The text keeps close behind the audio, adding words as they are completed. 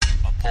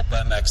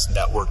Pulp MX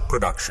Network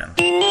production.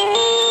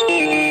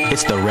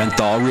 It's the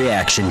Renthal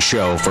Reaction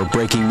Show for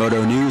breaking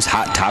moto news,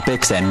 hot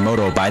topics, and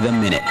moto by the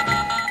minute.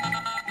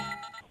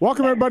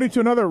 Welcome, everybody, to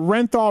another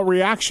Renthal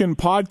Reaction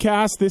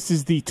podcast. This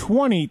is the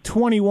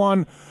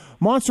 2021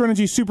 Monster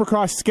Energy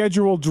Supercross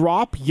schedule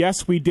drop.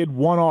 Yes, we did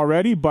one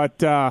already, but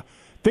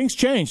things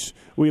changed.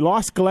 We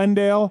lost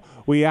Glendale.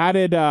 We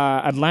added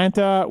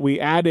Atlanta. We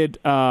added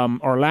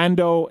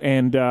Orlando,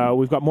 and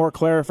we've got more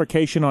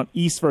clarification on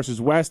East versus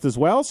West as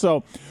well.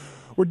 So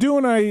we're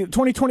doing a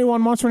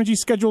 2021 Monster Energy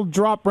schedule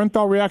drop,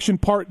 Renthal Reaction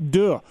Part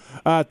 2.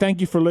 Thank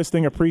you for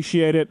listening.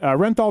 Appreciate it.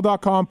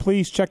 Renthal.com.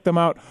 Please check them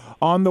out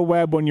on the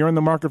web when you're in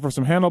the market for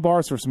some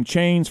handlebars, for some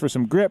chains, for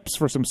some grips,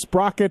 for some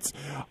sprockets,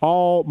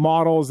 all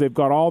models. They've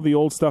got all the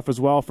old stuff as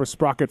well for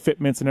sprocket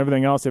fitments and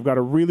everything else. They've got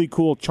a really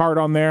cool chart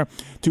on there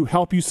to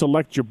help you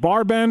select your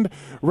bar bend.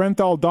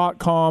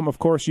 Renthal.com, of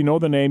course, you know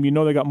the name. You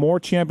know they got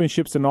more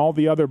championships than all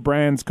the other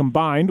brands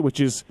combined, which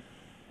is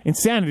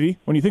insanity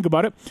when you think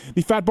about it.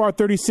 The Fat Bar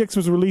 36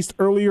 was released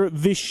earlier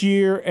this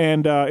year,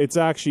 and it's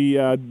actually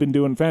been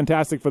doing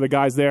fantastic for the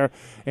guys there.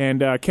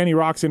 And Kenny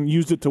Roxon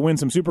used it to win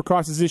some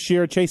Supercrosses this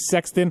year. Chase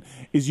Sexton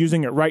is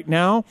using it right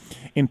now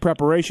in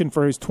preparation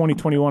for his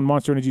 2021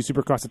 Monster Energy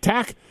Supercross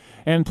Attack.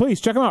 And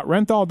please check them out,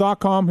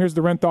 Renthal.com. Here's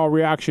the Renthal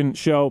Reaction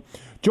Show.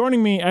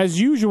 Joining me,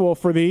 as usual,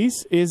 for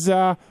these is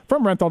from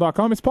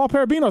Renthal.com. It's Paul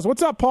Perebijnos.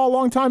 What's up, Paul?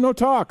 Long time no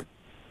talk.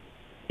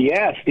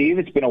 Yeah, Steve,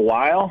 it's been a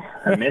while.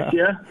 I miss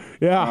you.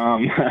 Yeah.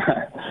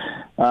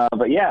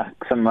 But yeah,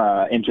 some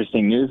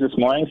interesting news this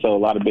morning. So a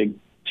lot of big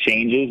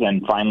changes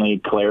and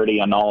finally clarity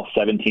on all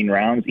 17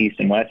 rounds, East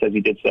and West, as you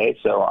did say.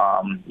 So,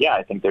 yeah,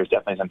 I think there's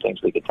definitely some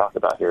things we could talk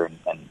about here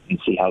and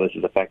see how this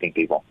is affecting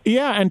people.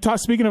 Yeah, and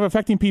speaking of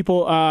affecting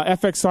people,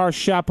 FXR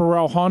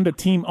Chaparral Honda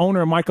team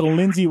owner Michael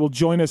Lindsey will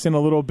join us in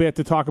a little bit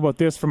to talk about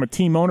this from a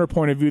team owner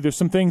point of view. There's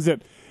some things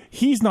that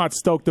he's not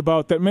stoked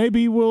about that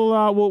maybe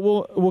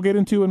we'll get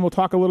into, and we'll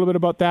talk a little bit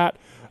about that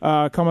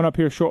coming up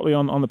here shortly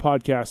on the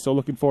podcast. So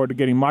looking forward to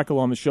getting Michael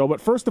on the show.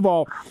 But first of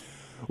all,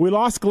 we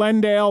lost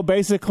Glendale.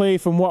 Basically,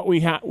 from what we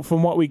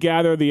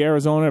gather, the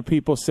Arizona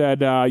people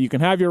said you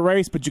can have your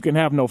race, but you can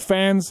have no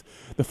fans.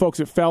 The folks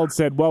at Feld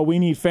said, well, we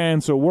need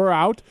fans, so we're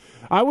out.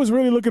 I was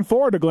really looking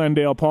forward to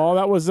Glendale, Paul.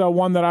 That was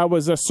one that I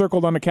was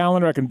circled on the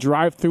calendar. I can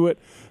drive through it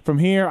from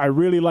here. I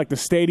really like the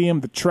stadium,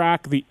 the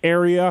track, the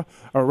area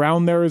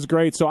around there is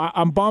great. So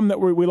I'm bummed that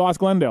we lost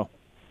Glendale.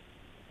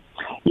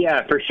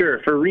 Yeah, for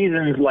sure. For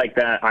reasons like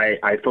that,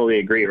 I fully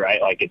agree.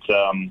 Right, like it's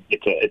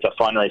a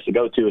fun race to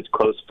go to. It's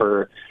close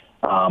for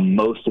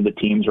most of the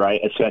teams, right?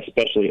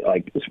 Especially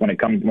like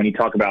when you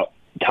talk about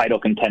title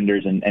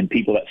contenders and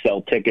people that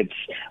sell tickets,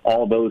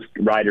 all those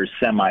riders'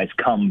 semis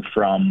come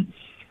from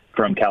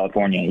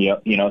California,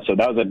 you know, so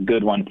that was a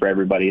good one for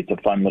everybody. It's a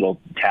fun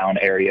little town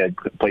area,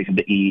 places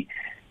to eat,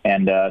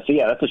 and so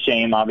yeah, that's a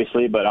shame,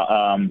 obviously. But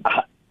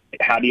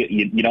how do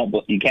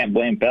you can't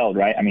blame Feld,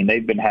 right? I mean,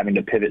 they've been having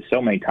to pivot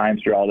so many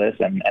times through all this,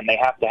 and they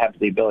have to have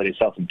the ability to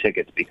sell some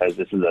tickets because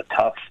this is a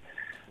tough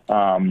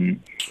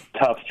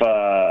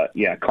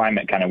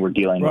climate kind of we're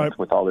dealing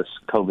with all this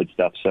COVID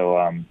stuff.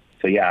 So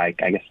yeah, I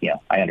guess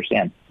I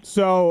understand.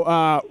 So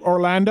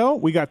Orlando,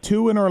 we got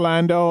two in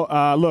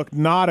Orlando. Look,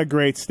 not a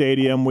great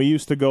stadium. We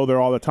used to go there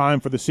all the time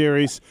for the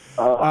series.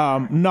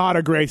 Not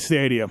a great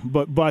stadium,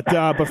 but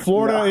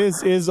Florida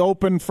is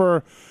open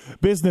for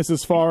business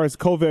as far as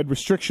COVID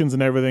restrictions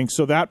and everything.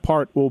 So that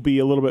part will be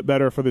a little bit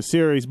better for the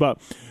series, but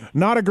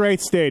not a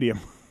great stadium.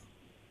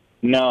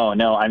 No.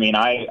 I mean,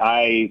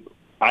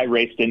 I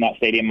raced in that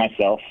stadium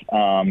myself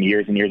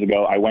years and years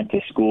ago. I went to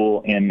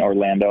school in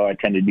Orlando. I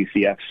attended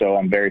UCF, so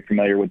I'm very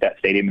familiar with that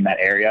stadium in that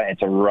area.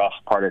 It's a rough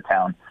part of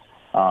town,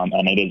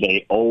 and it is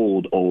a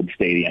old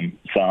stadium.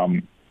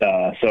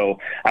 So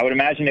I would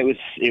imagine it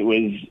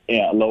was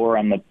lower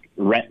on the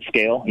rent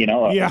scale,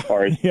 as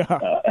far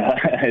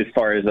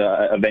as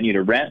a venue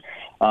to rent.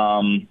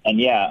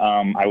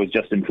 I was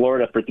just in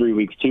Florida for 3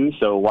 weeks too.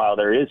 So while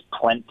there is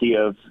plenty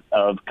of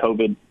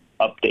COVID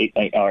update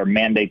or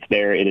mandates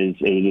there, it is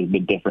a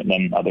bit different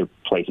than other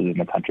places in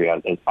the country,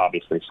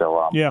 obviously.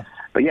 So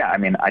but yeah, I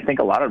mean, I think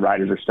a lot of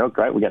riders are stoked,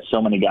 right? We got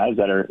so many guys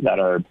that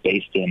are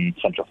based in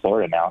Central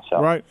Florida now,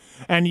 so right.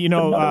 And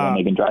another one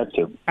they can drive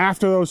to.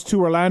 After those two,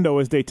 Orlando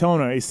is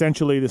Daytona,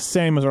 essentially the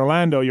same as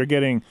Orlando. You're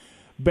getting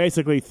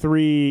basically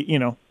three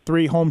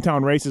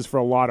hometown races for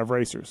a lot of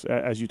racers,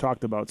 as you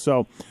talked about.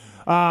 So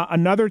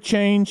another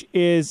change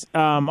is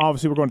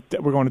obviously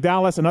we're going to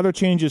Dallas. Another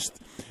change is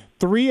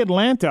 3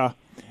 Atlanta.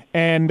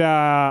 And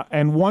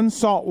 1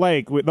 Salt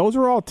Lake. Those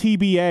were all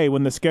TBA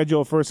when the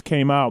schedule first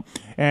came out.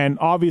 And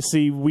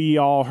obviously we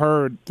all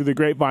heard through the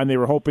grapevine they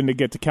were hoping to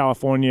get to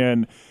California,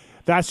 and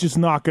that's just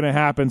not going to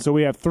happen. So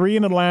we have 3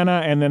 in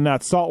Atlanta, and then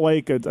that Salt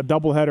Lake, a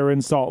doubleheader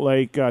in Salt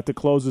Lake to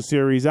close the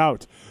series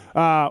out.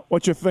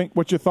 What's your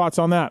thoughts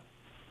on that?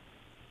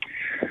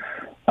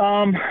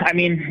 I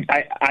mean,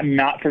 I'm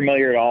not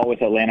familiar at all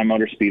with Atlanta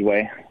Motor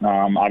Speedway.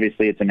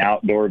 Obviously, it's an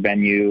outdoor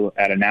venue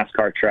at a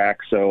NASCAR track,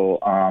 so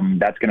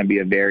that's going to be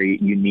a very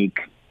unique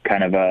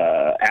kind of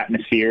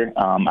atmosphere.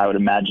 I would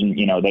imagine,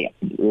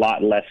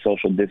 lot less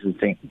social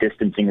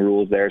distancing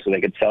rules there, so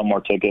they could sell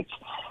more tickets.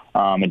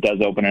 It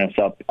does open us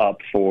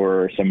up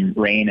for some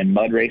rain and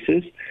mud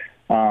races.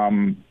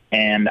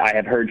 And I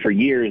have heard for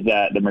years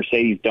that the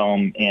Mercedes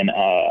Dome in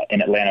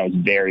Atlanta is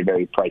very,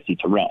 very pricey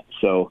to rent.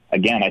 So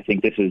again, I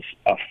think this is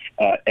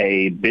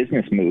a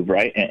business move,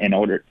 right? In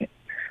order.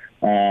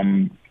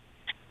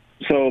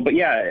 But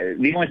yeah,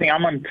 the only thing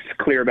I'm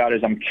unclear about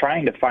is I'm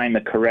trying to find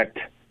the correct.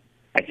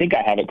 I think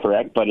I have it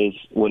correct, but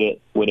would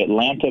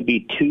Atlanta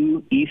be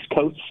 2 East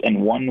Coasts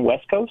and 1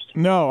 West Coast?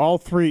 No, all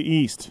 3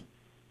 East.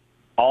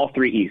 All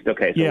 3 East.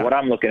 Okay, so what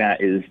I'm looking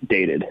at is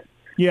dated.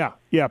 Yeah,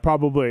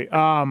 probably.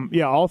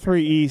 All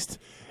 3 East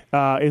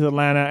is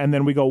Atlanta, and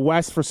then we go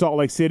west for Salt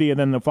Lake City, and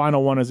then the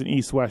final one is an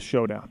East-West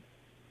showdown.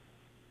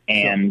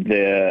 And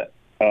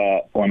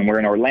when we're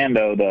in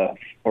Orlando, the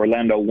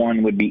Orlando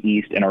 1 would be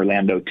East, and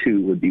Orlando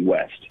 2 would be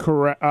West.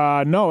 Correct.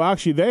 No,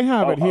 actually, they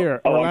have it here.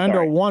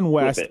 Orlando 1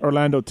 West,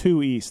 Orlando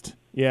 2 East.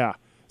 Yeah.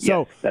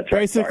 So that's right.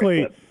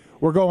 basically,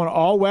 we're going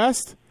all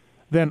West,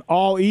 then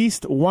all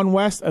East, 1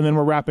 West, and then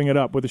we're wrapping it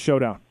up with a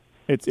showdown.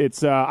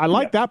 It's. I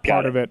like that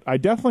part of it. I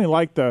definitely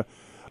like the.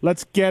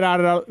 Let's get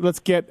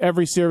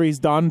every series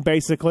done,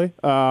 basically,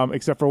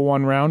 except for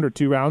 1 round or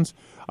 2 rounds.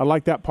 I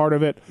like that part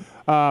of it.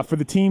 For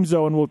the teams,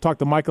 though, and we'll talk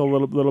to Michael a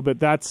little bit.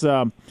 That's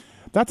a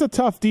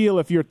tough deal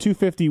if you're a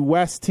 250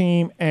 West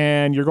team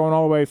and you're going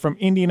all the way from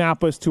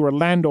Indianapolis to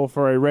Orlando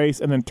for a race,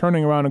 and then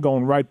turning around and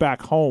going right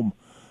back home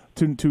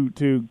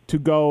to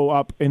go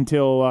up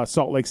until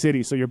Salt Lake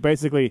City. So you're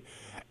basically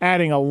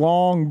adding a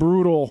long,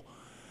 brutal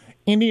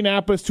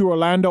Indianapolis to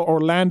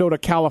Orlando to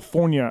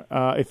California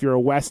if you're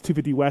a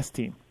 250 West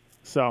team.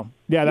 So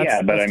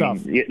that's tough.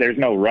 There's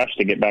no rush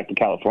to get back to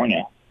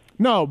California.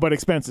 No, but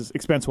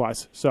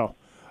expense-wise. So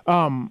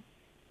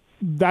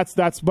that's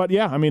what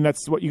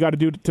you got to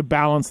do to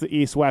balance the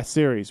East-West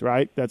series,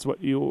 right? That's what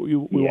we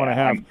want to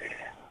have.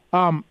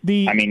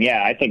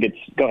 I think it's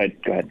 – go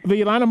ahead.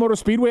 The Atlanta Motor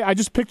Speedway, I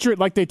just picture it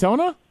like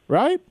Daytona,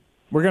 right?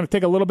 We're going to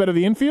take a little bit of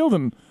the infield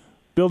and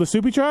build a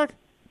soupy track?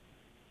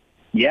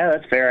 Yeah,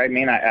 that's fair. I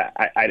mean,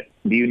 I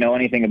do you know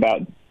anything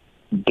about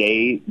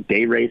day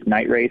race,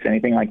 night race,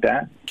 anything like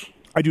that?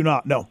 I do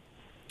not. No,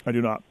 I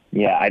do not.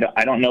 Yeah,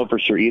 I don't know for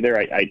sure either.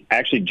 I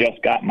actually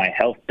just got my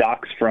health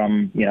docs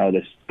from,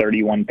 this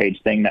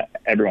 31-page thing that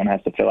everyone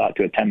has to fill out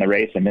to attend the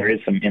race, and there is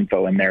some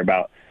info in there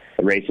about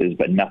the races,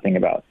 but nothing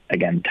about,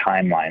 again,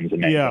 timelines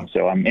and anything. Yeah.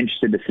 So I'm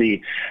interested to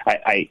see.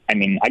 I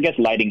guess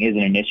lighting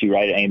isn't an issue,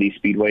 right, at any of these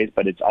speedways,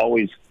 but it's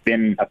always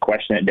been a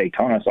question at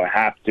Daytona, so I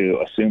have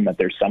to assume that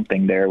there's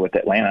something there with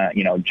Atlanta.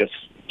 Just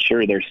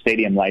sure there's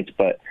stadium lights,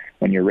 but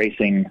when you're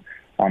racing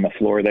on the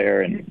floor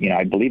there, and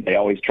I believe they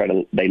always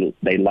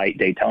they light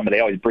Daytona.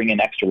 They always bring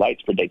in extra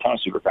lights for Daytona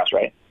Supercross,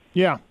 right?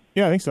 Yeah,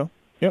 I think so.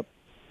 Yep.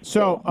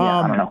 So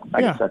I don't know.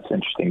 I guess that's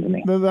interesting to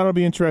me. That'll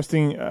be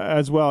interesting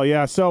as well.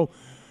 Yeah. So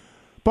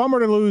bummer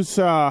to lose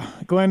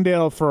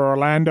Glendale for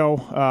Orlando.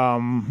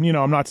 I'm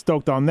not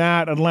stoked on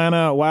that.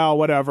 Atlanta, wow,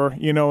 whatever.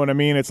 You know what I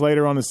mean? It's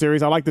later on the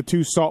series. I like the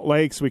 2 Salt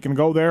Lakes. We can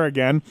go there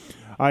again.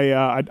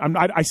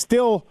 I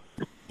still,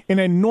 in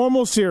a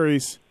normal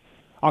series,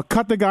 I'll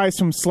cut the guys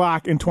some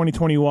slack in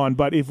 2021,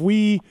 but if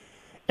we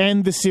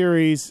end the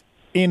series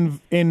in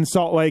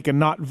Salt Lake and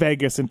not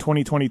Vegas in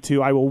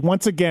 2022, I will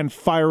once again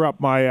fire up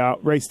my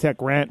Race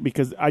Tech rant,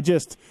 because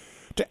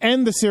to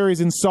end the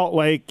series in Salt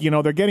Lake,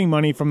 they're getting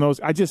money from those.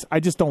 I just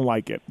don't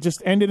like it.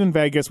 Just end it in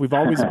Vegas. We've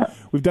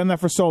done that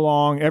for so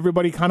long.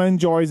 Everybody kind of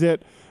enjoys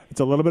it. It's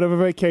a little bit of a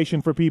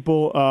vacation for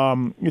people.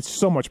 It's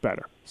so much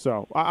better.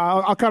 So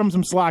I'll cut them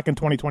some slack in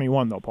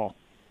 2021, though, Paul.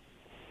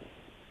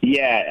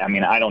 Yeah,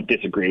 I don't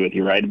disagree with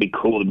you, right? It'd be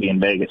cool to be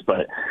in Vegas,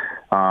 but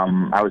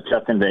I was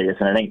just in Vegas,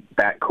 and it ain't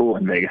that cool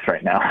in Vegas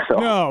right now. So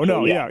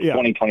No, yeah.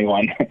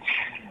 2021.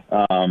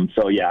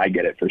 I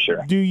get it for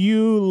sure. Do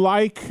you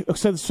like –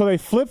 so they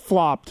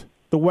flip-flopped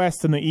the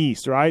West and the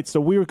East, right? So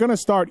we were going to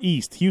start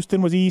East.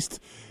 Houston was East,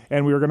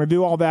 and we were going to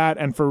do all that,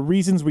 and for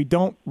reasons we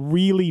don't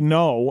really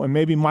know, and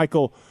maybe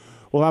Michael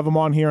will have him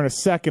on here in a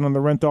second on the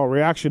Renthal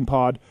Reaction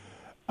Pod,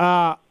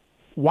 why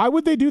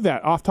would they do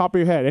that off the top of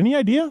your head? Any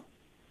idea?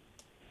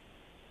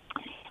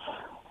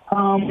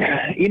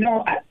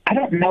 I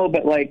don't know,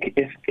 but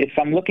if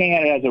I'm looking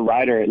at it as a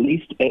rider, at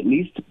least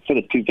for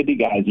the 250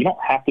 guys, you don't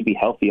have to be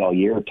healthy all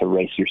year to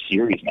race your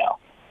series now.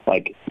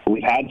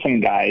 We've had some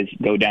guys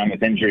go down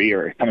with injury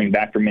or coming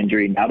back from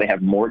injury. Now they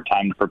have more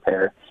time to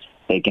prepare.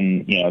 They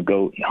can,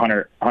 go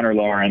Hunter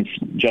Lawrence,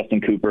 Justin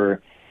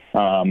Cooper,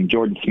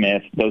 Jordan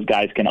Smith. Those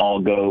guys can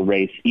all go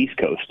race East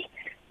Coast.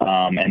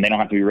 And they don't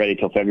have to be ready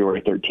till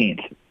February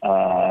 13th.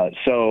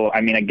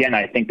 Again,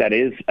 I think that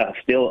is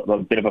still a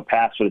bit of a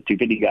pass for the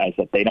 250 guys,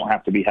 that they don't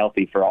have to be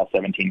healthy for all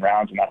 17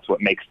 rounds, and that's what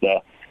makes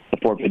the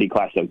 450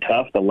 class so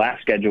tough. The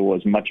last schedule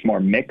was much more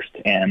mixed,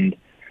 and,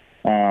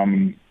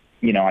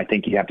 I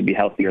think you have to be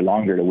healthier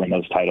longer to win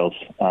those titles.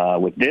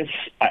 With this,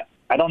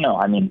 I don't know.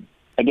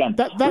 Again,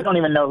 we don't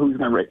even know who's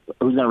going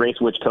to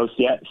race which coast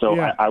yet, so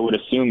yeah. I would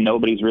assume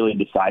nobody's really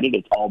decided.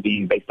 It's all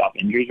being based off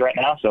injuries right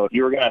now. So if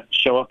you were going to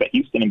show up at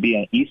Houston and be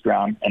an East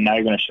round, and now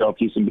you're going to show up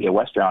Houston and be a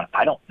West round,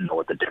 I don't know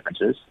what the difference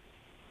is.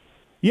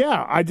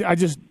 Yeah, I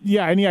just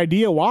any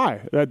idea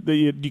why?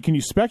 Can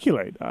you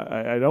speculate?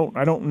 I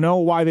don't know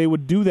why they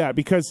would do that,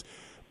 because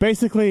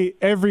basically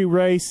every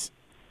race,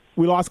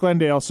 we lost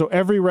Glendale, so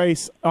every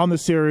race on the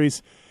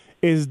series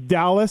is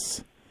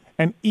Dallas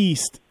and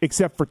East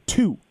except for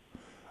 2.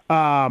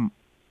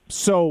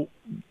 So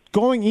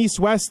going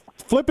east-west,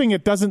 flipping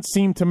it doesn't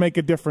seem to make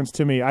a difference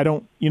to me. I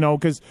don't,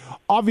 because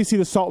obviously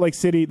the Salt Lake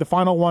City, the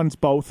final one's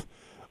both.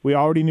 We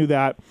already knew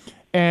that.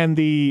 And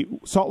the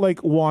Salt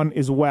Lake one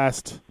is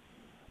west.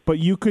 But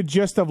you could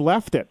just have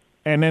left it.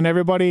 And then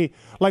everybody,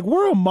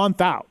 we're a month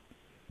out.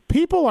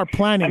 People are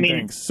planning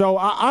things. So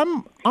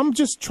I'm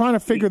just trying to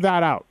figure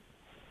that out.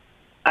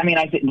 I mean,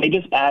 I think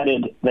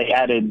they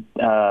added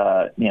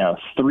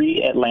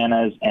 3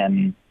 Atlantas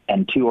and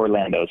 2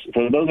 Orlandos.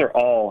 So those are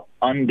all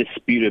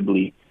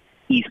undisputably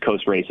East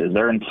Coast races.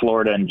 They're in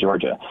Florida and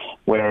Georgia,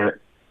 where,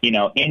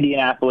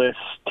 Indianapolis,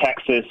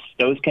 Texas,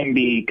 those can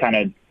be kind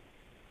of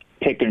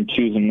pick and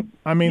choosing.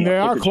 I mean, they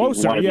are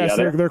closer. Yes,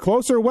 they're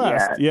closer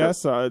west. Yeah,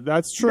 yes,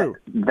 that's true.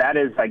 That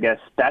is, I guess,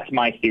 that's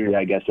my theory,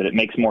 I guess, that it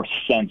makes more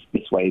sense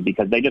this way,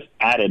 because they just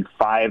added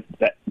 5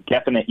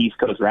 definite East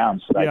Coast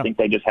rounds. So I think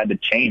they just had to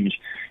change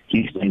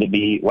Houston to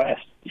be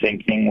west.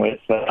 Same thing with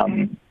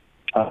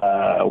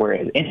where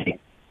is Indy?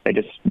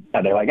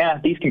 They're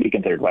like, these can be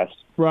considered west.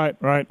 Right.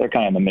 They're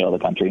kind of in the middle of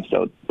the country,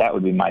 so that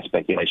would be my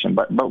speculation.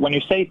 But when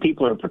you say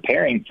people are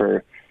preparing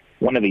for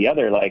one or the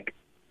other,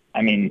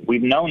 I mean,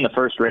 we've known the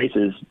first race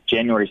is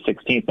January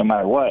 16th, no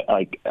matter what.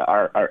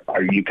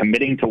 Are you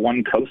committing to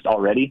one coast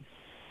already?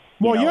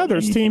 Well,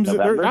 there's teams.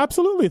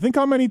 Absolutely. Think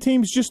how many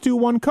teams just do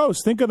one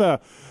coast. Think of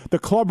the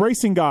club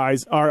racing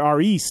guys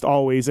are east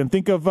always, and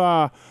think of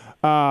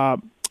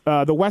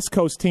the West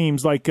Coast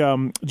teams like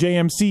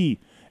JMC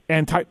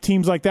and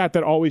teams like that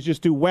always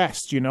just do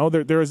west.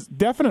 There's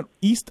definite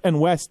east and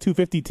west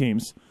 250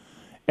 teams,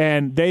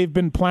 and they've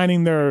been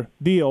planning their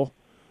deal,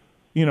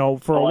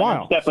 for a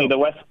while.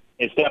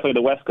 It's definitely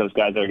the West Coast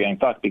guys that are getting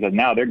fucked, because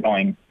now they're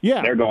going.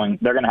 Yeah, they're going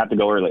to have to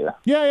go earlier.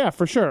 Yeah,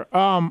 for sure.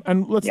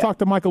 And let's talk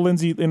to Michael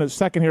Lindsey in a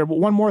second here. But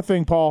one more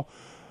thing, Paul.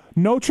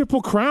 No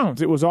Triple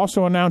Crowns. It was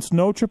also announced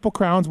no Triple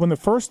Crowns when the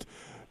first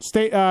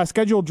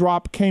schedule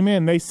drop came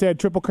in. They said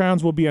Triple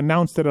Crowns will be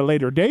announced at a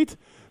later date.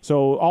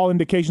 So all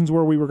indications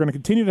were we were going to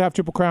continue to have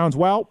Triple Crowns.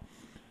 Well,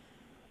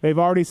 they've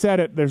already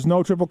said it. There's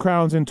no Triple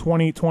Crowns in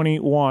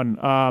 2021.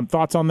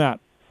 Thoughts on that?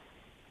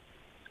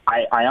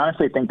 I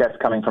honestly think that's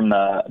coming from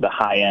the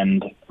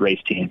high-end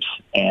race teams,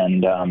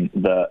 and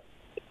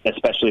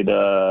especially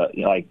the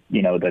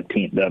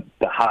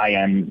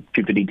high-end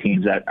 250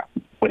 teams that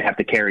would have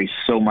to carry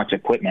so much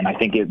equipment. I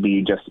think it'd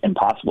be just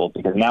impossible,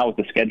 because now with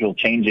the schedule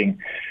changing,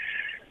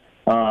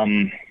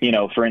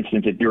 for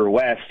instance, if you're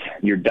west,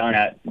 you're done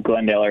at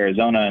Glendale,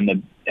 Arizona,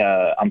 and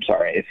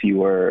if you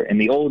were in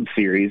the old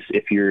series,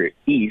 if you're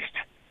east,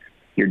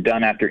 you're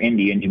done after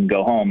Indy and you can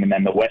go home. And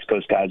then the West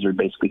Coast guys are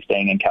basically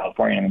staying in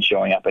California and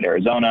showing up at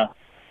Arizona.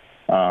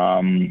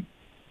 And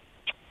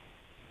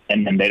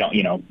then they don't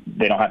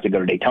have to go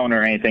to Daytona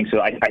or anything. So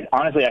I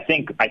honestly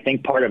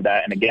think part of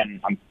that, and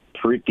again, I'm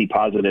pretty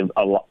positive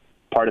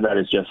part of that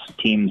is just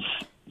teams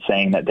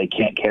saying that they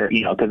can't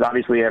carry, because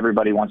obviously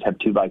everybody wants to have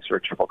 2 bikes for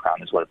a Triple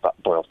Crown is what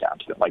it boils down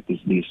to. Like these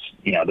the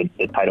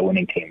title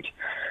winning teams.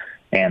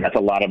 And that's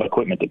a lot of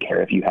equipment to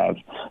carry if you have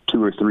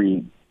 2 or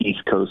 3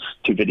 East Coast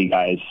 250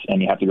 guys,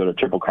 and you have to go to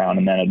Triple Crown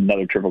and then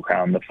another Triple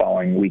Crown the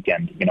following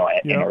weekend, in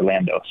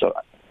Orlando. So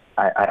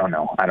I don't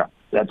know.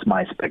 That's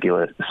my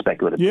speculative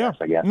guess,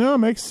 I guess. No, it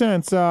makes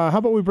sense. How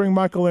about we bring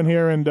Michael in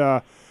here and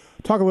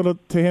talk a little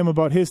to him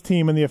about his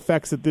team and the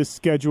effects that this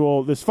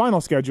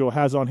final schedule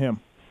has on him.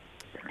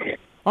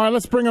 All right,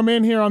 let's bring him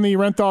in here on the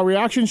Renthal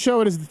Reaction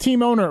Show. It is the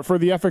team owner for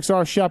the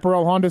FXR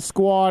Chaparral Honda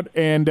squad,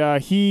 and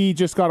he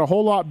just got a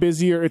whole lot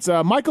busier. It's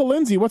Michael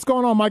Lindsey. What's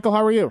going on, Michael?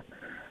 How are you?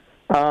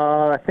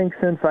 I think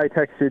since I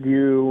texted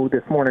you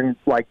this morning,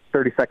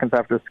 30 seconds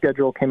after the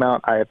schedule came out,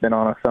 I have been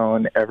on a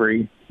phone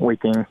every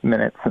waking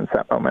minute since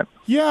that moment.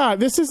 Yeah,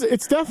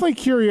 it's definitely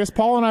curious.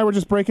 Paul and I were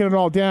just breaking it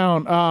all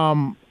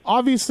down.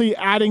 Obviously,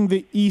 adding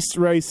the East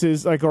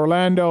races like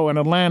Orlando and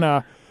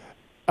Atlanta,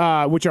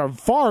 which are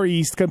far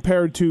east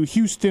compared to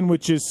Houston,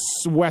 which is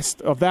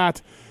west of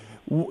that.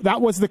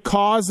 That was the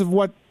cause of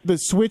what the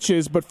switch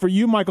is. But for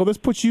you, Michael, this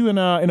puts you in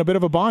a bit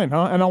of a bind,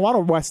 huh? And a lot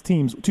of West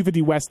teams,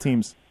 250 West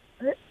teams.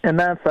 And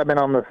I've been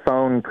on the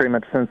phone pretty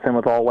much since then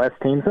with all West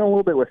teams, and a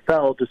little bit with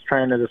Fell, just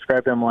trying to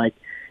describe them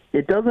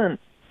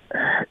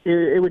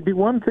it would be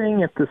one thing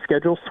if the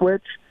schedule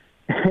switch,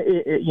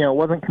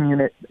 wasn't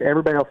communicated.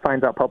 Everybody else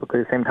finds out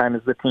publicly at the same time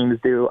as the teams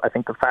do. I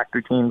think the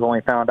factory teams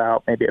only found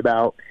out maybe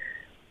about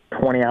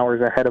 20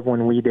 hours ahead of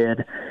when we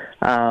did.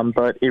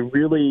 But it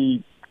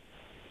really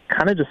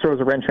kind of just throws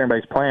a wrench in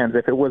everybody's plans.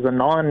 If it was a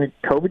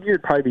non-COVID year,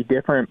 it'd probably be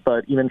different,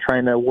 but even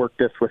trying to work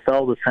this with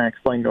Fell, was trying to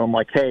explain to them,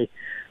 hey,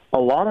 a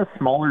lot of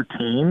smaller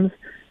teams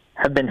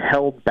have been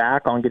held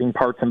back on getting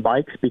parts and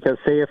bikes because,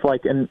 say, if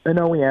an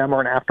OEM or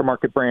an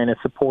aftermarket brand is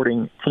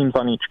supporting teams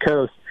on each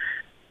coast,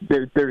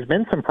 there's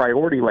been some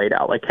priority laid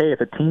out. Hey,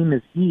 if a team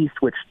is east,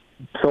 which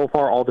so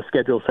far all the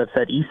schedules have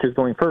said East is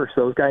going first.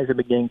 Those guys have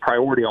been getting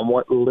priority on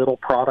what little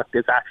product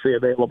is actually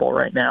available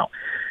right now.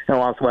 And a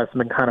lot of West have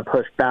been kind of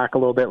pushed back a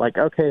little bit, like,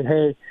 okay,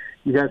 hey,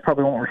 you guys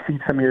probably won't receive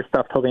some of your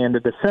stuff till the end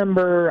of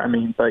December. I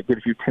mean, that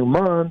gives you 2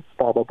 months,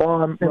 blah, blah,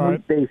 blah. And we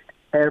based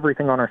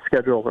everything on our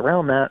schedules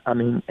around that. I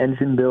mean,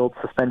 engine build,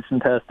 suspension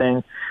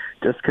testing,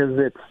 just because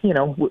it's,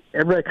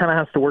 everybody kind of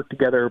has to work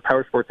together,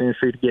 power sports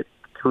industry, to get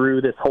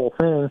through this whole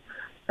thing.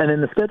 And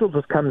then the schedule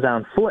just comes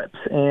down flips.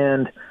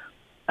 And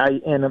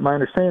my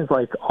understanding is,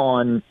 like,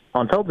 on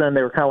Feld's end,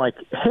 they were kind of like,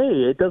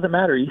 hey, it doesn't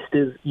matter. East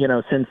is,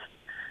 since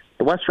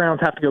the West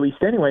rounds have to go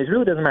East anyways, it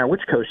really doesn't matter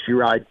which coast you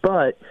ride.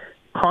 But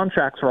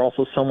contracts are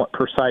also somewhat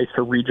precise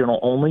for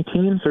regional-only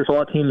teams. There's a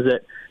lot of teams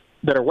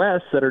that are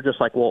West that are just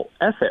like, well,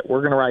 F it, we're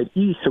going to ride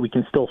East so we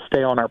can still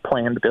stay on our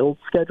planned build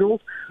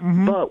schedules.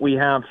 Mm-hmm. But we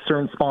have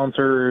certain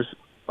sponsors,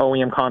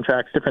 OEM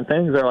contracts, different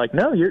things. They're like,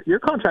 no, you're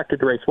contracted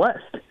to race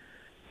West.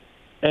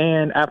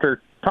 And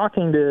after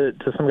talking to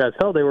some guys,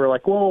 they were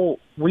like, well,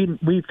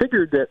 we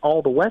figured that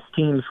all the West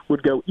teams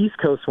would go East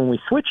Coast when we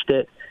switched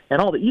it,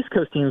 and all the East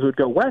Coast teams would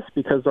go West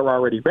because they're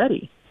already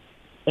ready.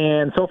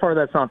 And so far,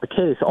 that's not the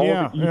case. All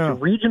of the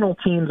East regional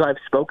teams I've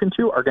spoken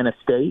to are going to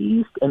stay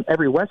East, and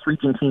every West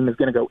region team is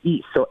going to go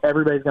East. So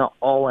everybody's going to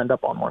all end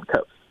up on one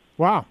coast.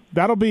 Wow,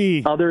 that'll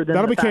be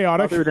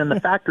chaotic. Other than the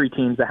factory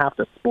teams that have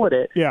to split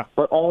it,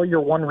 but all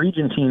your one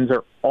region teams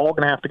are all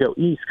going to have to go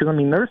East. Because, I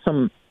mean,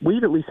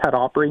 we've at least had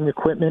operating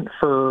equipment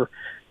for,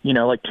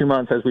 like 2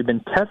 months as we've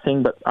been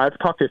testing, but I've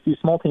talked to a few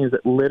small teams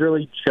that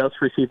literally just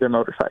received their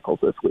motorcycles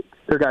this week.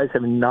 Their guys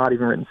have not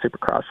even ridden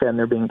Supercross yet, and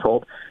they're being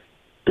told,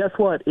 guess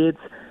what? It's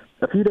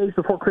a few days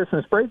before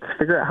Christmas break.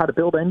 Figure out how to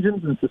build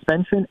engines and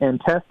suspension and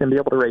test and be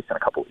able to race in a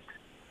couple weeks.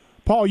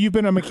 Paul, you've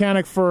been a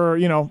mechanic for,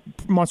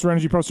 Monster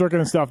Energy Pro Circuit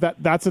and stuff.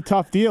 That's a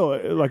tough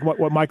deal, like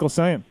what Michael's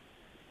saying.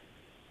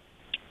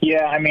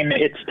 Yeah, I mean,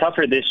 it's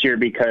tougher this year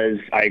because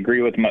I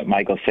agree with what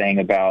Michael's saying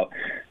about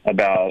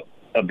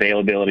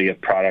availability of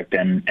product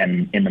and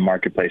in the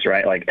marketplace,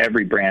 right? Like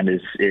every brand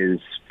is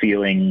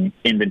feeling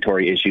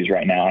inventory issues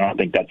right now. I don't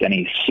think that's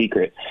any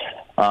secret.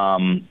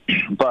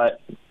 But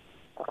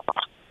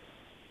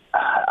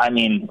I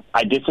mean,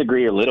 I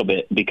disagree a little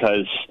bit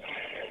because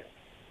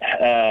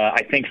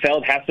I think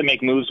Feld has to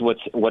make moves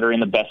what are in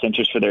the best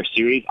interest for their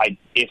series.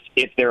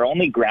 If their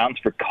only grounds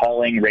for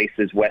calling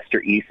races West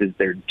or East is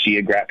their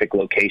geographic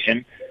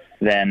location,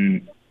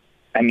 then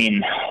I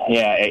mean,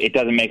 it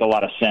doesn't make a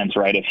lot of sense,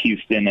 right? If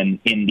Houston and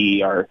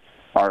Indy are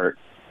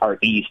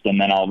East,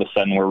 and then all of a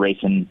sudden we're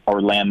racing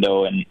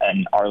Orlando and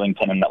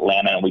Arlington and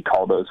Atlanta, and we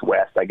call those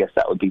West. I guess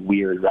that would be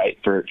weird, right,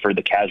 for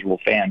the casual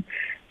fan.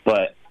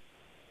 But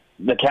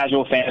the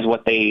casual fan is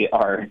what they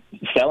are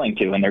selling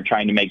to, and they're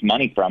trying to make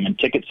money from in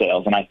ticket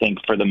sales. And I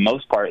think for the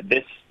most part,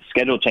 this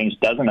schedule change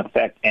doesn't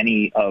affect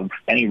any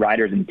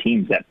riders and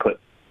teams that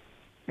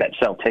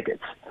sell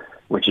tickets,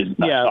 which is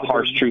a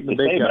harsh truth to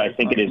say, but I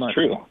think it is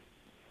true.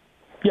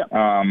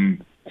 Yeah.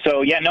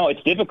 So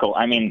it's difficult.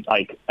 I mean,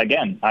 like,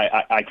 again,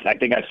 I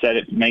think I've said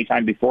it many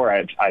times before.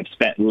 I've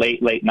spent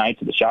late nights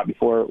at the shop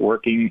before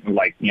working,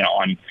 like,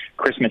 on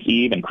Christmas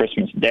Eve and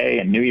Christmas Day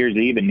and New Year's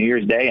Eve and New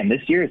Year's Day. And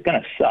this year is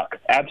going to suck.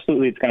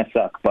 Absolutely, it's going to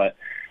suck. But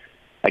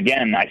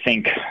again, I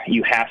think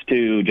you have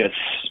to just,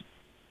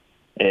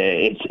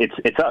 it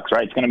sucks,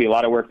 right? It's going to be a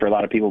lot of work for a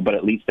lot of people, but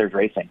at least there's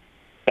racing.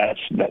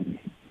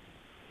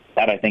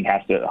 That I think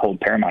has to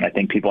hold paramount. I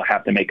think people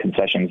have to make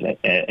concessions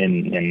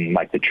in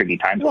like the tricky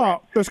times.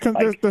 Well,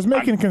 there's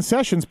making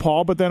concessions,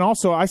 Paul, but then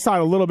also I side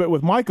a little bit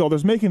with Michael.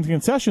 There's making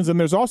concessions, and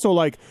there's also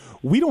like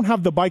we don't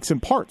have the bikes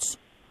and parts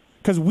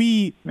because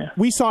we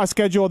saw a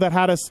schedule that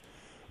had us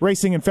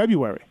racing in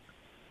February.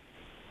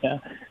 Yeah,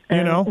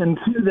 and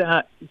to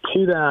that,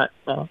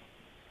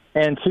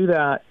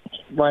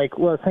 like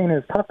what I was saying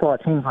is talked to a lot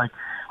of teams. Like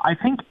I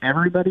think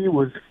everybody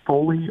was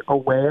fully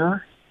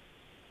aware.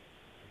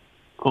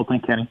 Cool,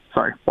 thank you, Kenny.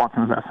 Sorry,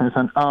 Watson was asking this.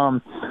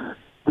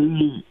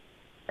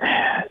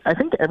 I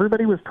think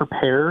everybody was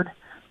prepared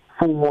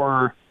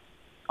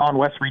on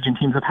West Region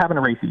teams of having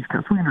to race East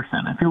Coast. We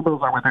understand that. Field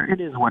bills are what it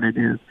is what it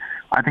is.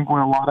 I think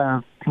what a lot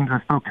of teams I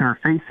spoke to are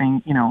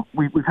facing,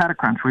 we've had a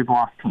crunch. We've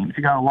lost teams.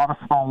 You got a lot of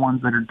small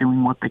ones that are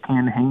doing what they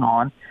can to hang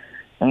on.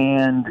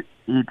 And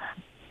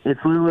it's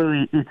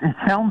literally, it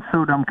sounds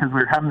so dumb because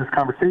we were having this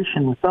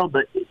conversation with Phil,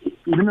 but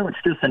even though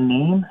it's just a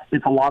name,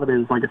 it's a lot of it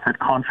is, like I said,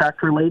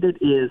 contract related,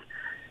 is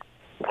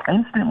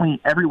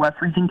instantly every West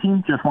Region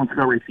team just wants to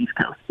go race East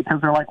Coast because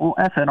they're like, well,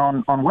 F it,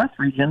 on West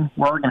Region,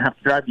 we're going to have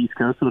to drive East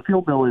Coast, so the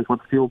fuel bill is what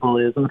the fuel bill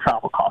is and the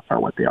travel costs are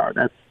what they are.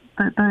 That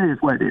is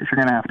what it is. You're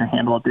going to have to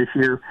handle it this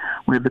year.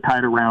 We have the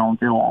tighter rounds.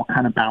 It'll all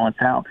kind of balance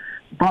out.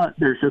 But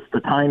there's just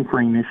the time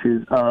frame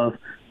issues of,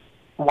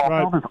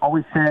 Phil has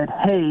always said,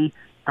 hey,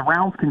 the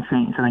rounds can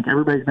change. I think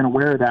everybody's been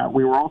aware of that.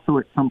 We were also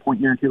at some point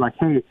guaranteed, like,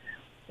 hey,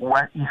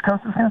 East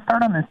Coast is going to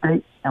start on this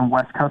date, and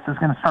West Coast is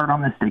going to start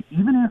on this date.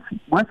 Even if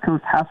West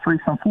Coast has to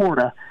race in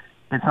Florida,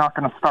 it's not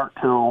going to start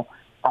till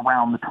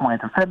around the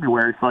 20th of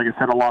February. So, like I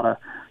said, a lot of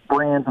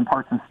brands and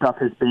parts and stuff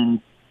has been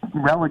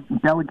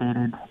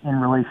delegated in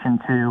relation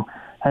to,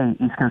 hey,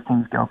 East Coast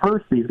teams go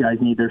first. These guys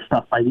need their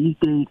stuff by these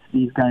dates.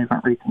 These guys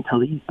aren't racing until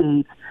these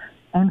dates.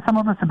 And some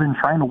of us have been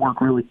trying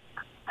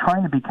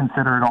to be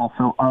considerate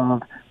also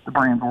of the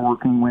brands we're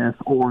working with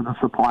or the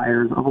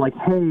suppliers of like,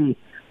 hey,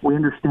 we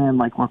understand,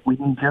 like, look, we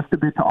need just a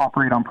bit to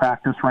operate on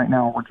practice right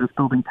now. We're just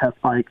building test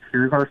bikes.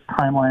 Here's our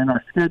timeline,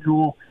 our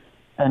schedule.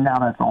 And now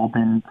that's all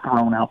been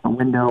thrown out the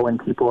window,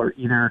 and people are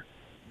either,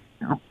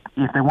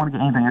 if they want to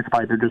get anything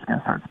expedited, they're just going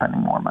to start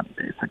spending more money,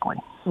 basically.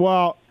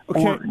 Well,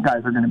 okay. Or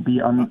guys are going to be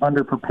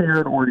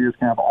underprepared, or you're just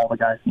going to have all the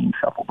guys being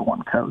shuffled to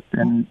one coast.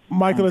 And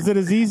Michael, is it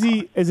as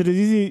easy as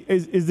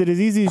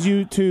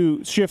you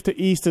to shift to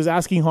East as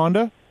asking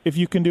Honda if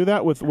you can do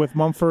that with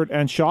Mumford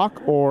and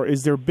Schock, or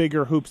is there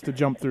bigger hoops to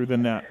jump through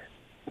than that?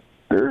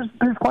 There's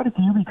quite a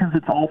few, because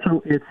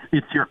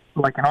it's your,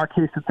 like in our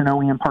case, it's an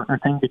OEM partner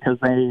thing, because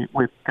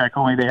with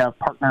Geico, they have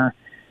partner,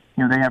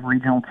 they have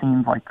regional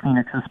teams, like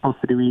Phoenix is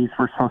supposed to do East,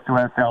 we're supposed to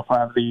West. They also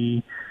have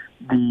the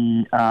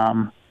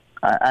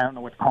I don't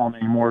know what to call them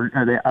anymore.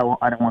 I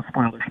don't want to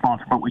spoil their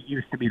sponsor, but what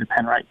used to be the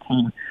Penrite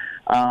team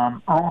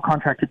are all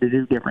contracted to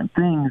do different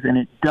things, and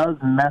it does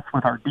mess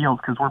with our deals,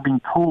 because we're being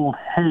told,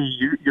 hey,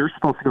 you're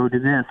supposed to go to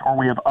this, or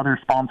we have other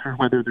sponsors,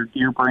 whether they're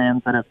gear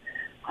brands that have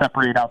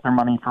separated out their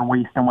money for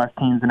East and West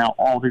teams, and now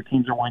all their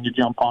teams are wanting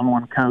to jump on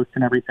one coast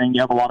and everything.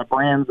 You have a lot of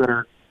brands that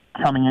are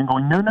coming in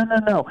going,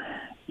 no.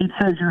 It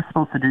says you're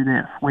supposed to do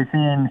this.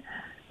 Within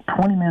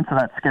 20 minutes of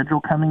that schedule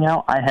coming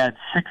out, I had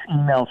 6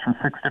 emails from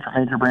 6 different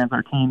major brands on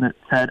our team that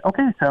said,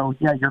 okay, so,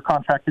 yeah, you're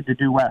contracted to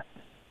do West.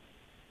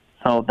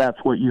 So that's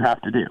what you have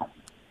to do.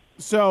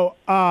 So,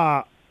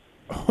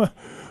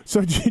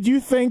 so did you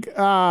think,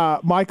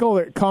 Michael,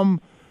 that come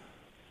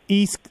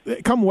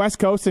West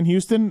Coast in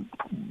Houston,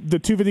 the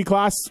 250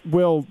 class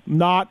will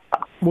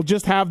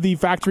just have the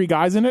factory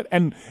guys in it,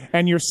 and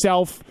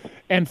yourself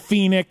and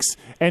Phoenix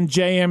and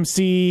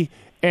JMC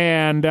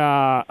and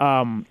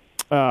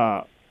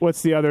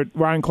what's the other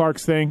Ryan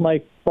Clark's thing?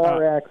 Like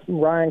Bar X,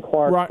 Ryan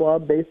Clark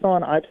Club. Based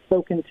on, I've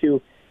spoken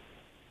to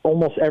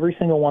almost every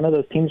single one of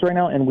those teams right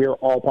now, and we're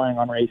all planning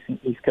on racing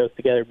East Coast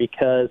together,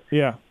 because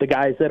the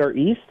guys that are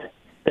East,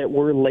 that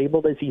were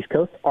labeled as East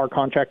Coast, are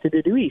contracted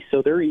to do East.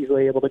 So they're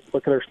easily able to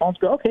look at their sponsors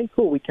and go, okay,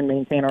 cool, we can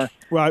maintain our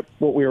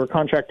what we were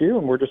contracted to do,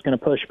 and we're just going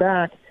to push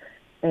back.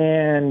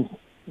 And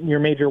your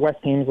major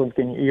West teams, like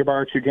your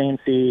Bar X, your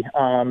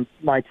JMC,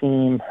 my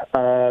team,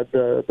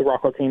 the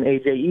Rockwell team,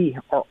 AJE,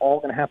 are all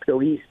going to have to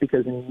go East,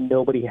 because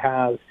nobody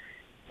has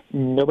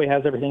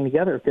everything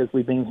together, because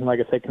we've been, like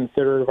I said,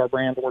 considerate of our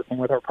brand, working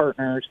with our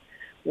partners,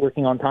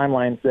 working on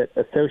timelines that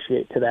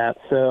associate to that.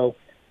 So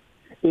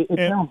it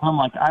sounds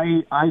like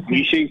I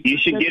think you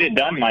should get it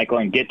done, Michael,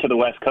 and get to the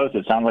West Coast.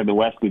 It sounds like the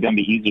West is going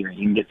to be easier.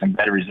 You can get some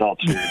better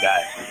results for your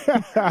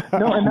guys.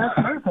 No, and that's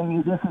the other thing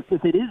is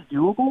if it is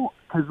doable,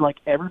 because like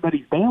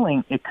everybody's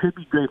bailing, it could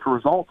be great for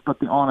results. But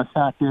the honest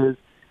fact is,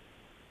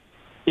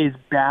 as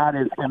bad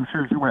as I'm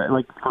sure,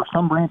 like for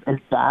some brands, as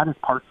bad as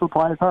parts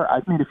supplies are,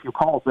 I've made a few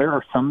calls. There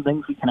are some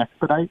things we can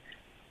expedite.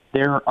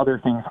 There are other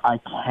things I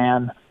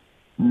can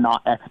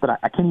not expedite.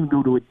 I can't even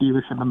go to a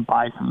dealership and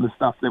buy some of the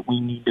stuff that we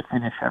need to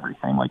finish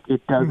everything. Like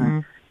it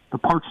doesn't. The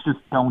parts just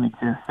don't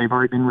exist. They've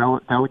already been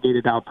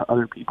delegated out to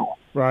other people,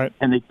 right?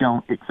 And they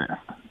don't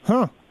exist.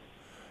 Huh?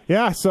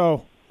 Yeah.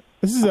 So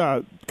this is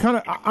a kind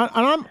of.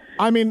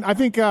 I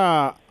think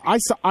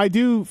I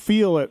do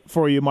feel it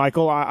for you,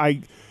 Michael.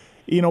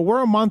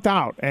 We're a month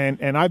out,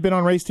 and I've been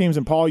on race teams,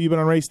 and Paul, you've been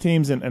on race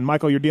teams, and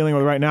Michael, you're dealing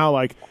with right now.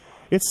 Like,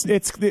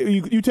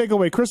 you take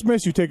away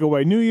Christmas, you take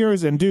away New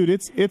Year's, and dude,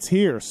 it's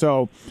here.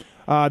 So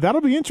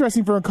that'll be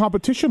interesting for a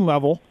competition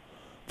level,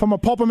 from a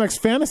PulpMX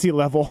fantasy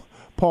level,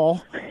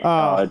 Paul.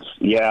 And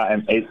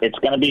it's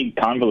going to be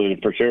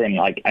convoluted for sure, and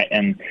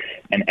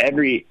and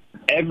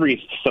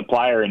every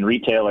supplier and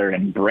retailer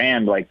and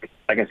brand, like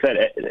I said,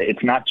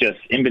 it's not just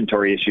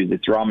inventory issues;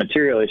 it's raw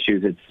material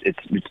issues.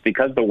 It's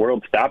because the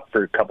world stopped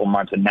for a couple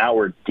months, and now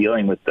we're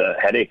dealing with the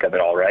headache of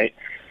it all, right?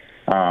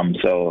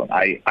 So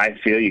I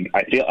feel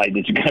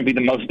it's going to be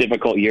the most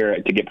difficult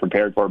year to get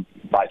prepared for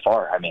by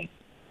far. I mean,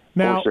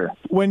 now, for sure.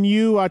 When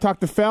you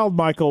talked to Feld,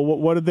 Michael,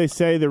 what did they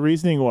say the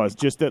reasoning was?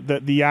 Just that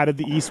they added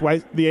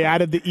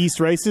the East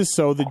races,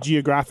 so that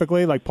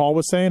geographically, like Paul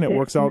was saying, it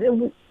works out.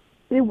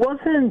 There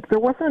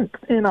wasn't,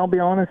 and I'll be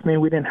honest,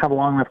 we didn't have a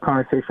long enough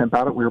conversation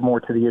about it. We were more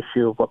to the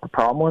issue of what the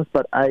problem was,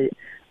 but I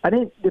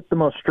didn't get the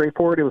most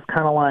straightforward. It was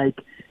kind of like,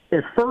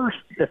 at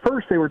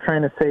first they were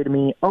trying to say to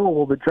me, oh,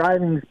 well, the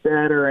driving's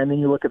better, and then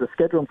you look at the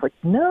schedule, and it's like,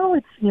 no,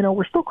 it's,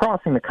 we're still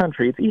crossing the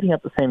country. It's eating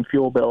up the same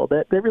fuel bill.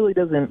 That really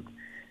doesn't,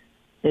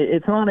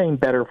 it's not any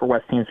better for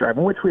West teams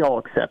driving, which we all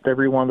accept.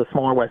 Every one of the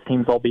smaller West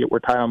teams, albeit we're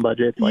tight on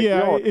budgets,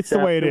 it's the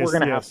way it is. We're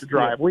going to have to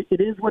drive. Yeah. It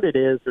is what it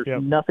is.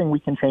 There's nothing we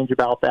can change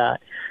about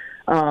that.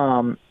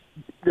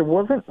 There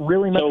wasn't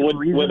really much of a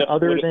reason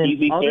other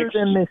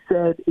than they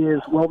said is,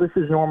 well, this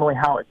is normally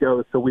how it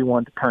goes, so we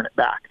wanted to turn it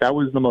back. That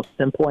was the most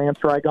simple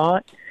answer I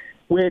got,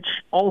 which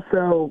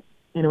also,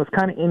 was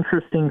kind of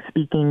interesting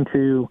speaking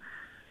to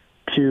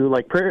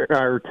like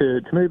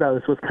to me about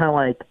this was kind of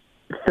like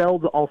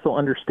Feld's also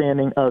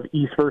understanding of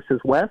East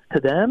versus West to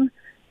them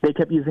they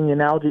kept using the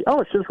analogy,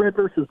 oh, it's just red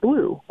versus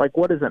blue. Like,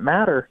 what does it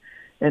matter?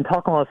 And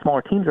talking to a lot of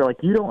smaller teams are like,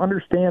 you don't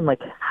understand,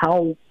 like,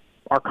 how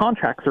our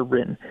contracts are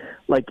written.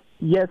 Like,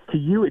 yes, to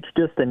you it's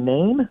just a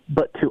name,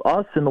 but to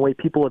us and the way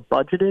people have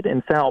budgeted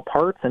and sent out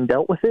parts and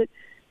dealt with it,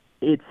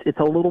 it's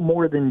a little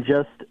more than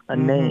just a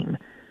name.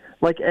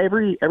 Like,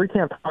 every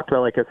team I've talked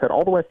about, like I said,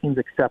 all the West teams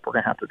except we're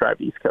going to have to drive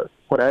the East Coast.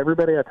 What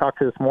everybody I talked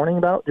to this morning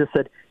about just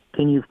said,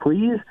 can you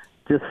please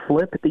just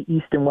flip the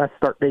East and West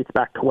start dates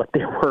back to what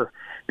they were?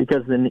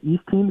 Because then the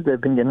East teams that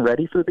have been getting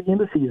ready for the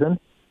beginning of the season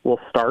will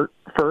start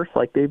first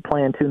like they've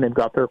planned to, and they've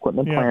got their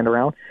equipment planned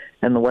around.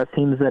 And the West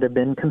teams that have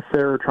been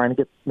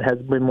has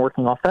been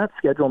working off that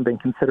schedule and been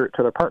considerate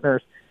to their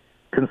partners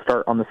can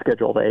start on the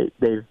schedule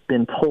they've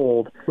been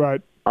told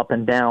up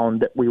and down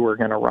that we were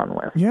going to run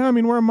with. Yeah, I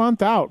mean, we're a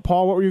month out.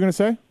 Paul, what were you going to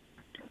say?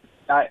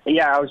 I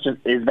was just,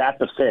 is that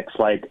the fix?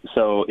 Like,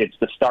 so it's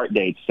the start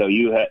date. So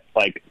you had,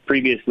 like,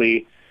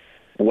 previously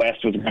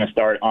West was going to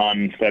start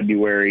on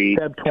February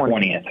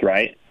 20th,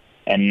 right?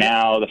 And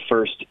now the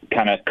first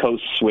kind of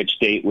coast switch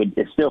date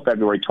it's still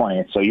February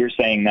 20th. So you're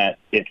saying that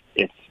if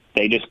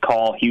they just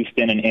call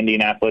Houston and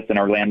Indianapolis and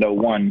Orlando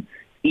 1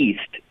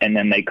 East, and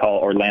then they call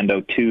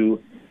Orlando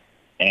 2,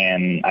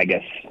 and I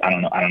guess I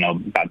don't know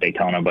about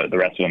Daytona, but the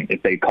rest of them,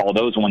 if they call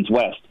those ones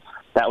West,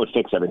 that would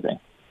fix everything.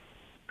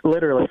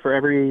 Literally, for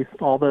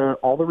all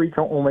the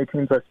regional only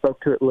teams I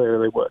spoke to, it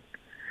literally would.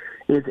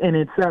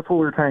 That's what we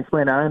were trying to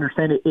explain. I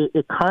understand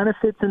it kind of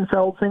fits in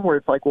Feldsing, where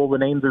it's like, well, the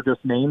names are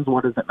just names.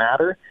 What does it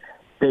matter?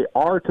 They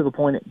are, to the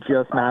point it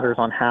just matters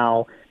on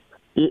how.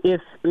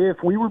 If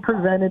we were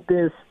presented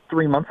this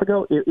 3 months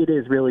ago, it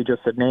is really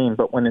just a name.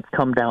 But when it's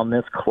come down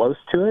this close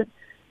to it,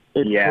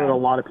 it's put a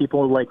lot of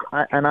people like.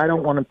 And I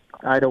don't want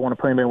to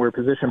put them in a weird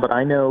position, but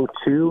I know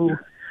 3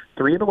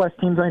 of the West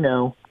teams I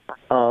know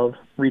of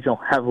regional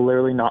have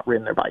literally not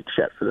ridden their bikes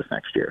yet for this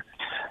next year.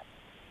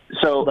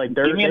 So, like,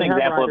 give me an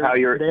example of how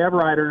they have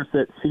riders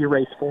that see a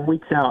race 4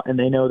 weeks out, and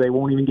they know they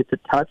won't even get to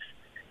touch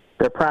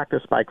their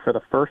practice bike for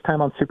the first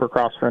time on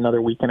Supercross for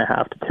another week and a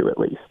half to 2 at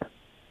least.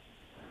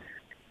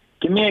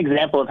 Give me an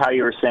example of how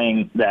you were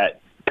saying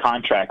that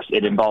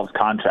it involves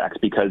contracts,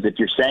 because if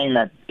you're saying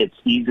that it's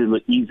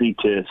easy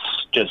to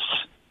just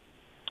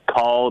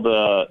call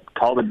the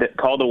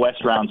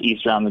West rounds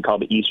East rounds and call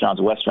the East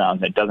rounds West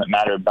rounds, it doesn't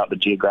matter about the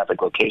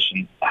geographic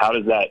location. How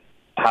does the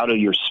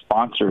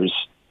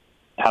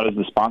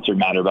sponsor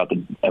matter about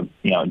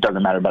it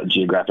doesn't matter about the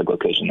geographic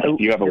location. Like, if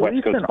you have a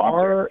West Coast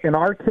sponsor. In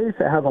our case,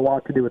 it has a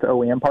lot to do with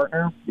OEM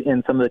partner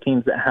and some of the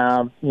teams that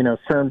have,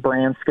 certain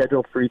brands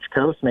scheduled for each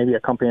coast, maybe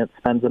a company that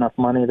spends enough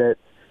money that,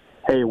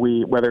 hey,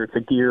 whether it's a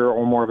gear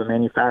or more of a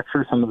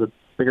manufacturer, some of the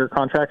bigger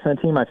contracts in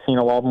the team, I've seen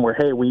a lot of them where,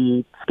 hey,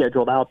 we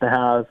scheduled out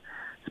to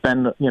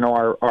spend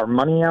our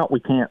money out. We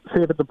can't,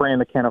 say if it's a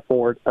brand that can't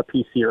afford a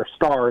PC or a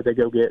Star, they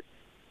go get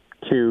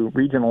 2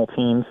 regional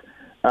teams.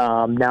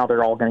 Now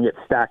they're all going to get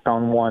stacked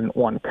on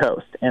one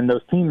coast. And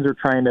those teams are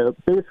trying to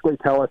basically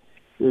tell us,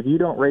 if you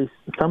don't race,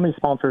 some of these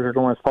sponsors are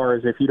going as far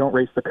as, if you don't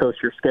race the coast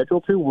you're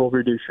scheduled to, we'll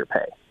reduce your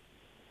pay.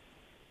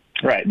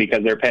 Right,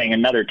 because they're paying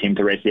another team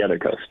to race the other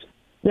coast.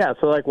 Yeah,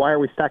 so, like, why are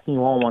we stacking you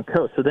all on one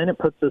coast? So then it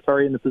puts us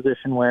already in the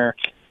position where,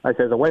 I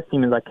say, the West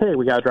team is like, hey,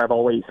 we got to drive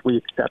all East. We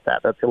accept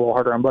that. That's a little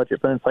harder on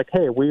budget. But it's like,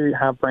 hey, we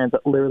have brands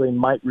that literally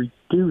might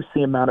reduce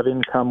the amount of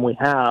income we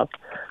have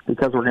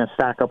because we're going to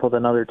stack up with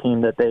another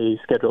team that they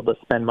scheduled to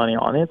spend money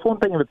on. And it's one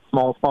thing if it's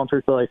small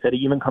sponsors, but like I said,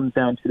 it even comes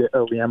down to the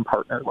OEM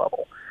partner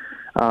level,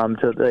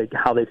 to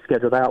how they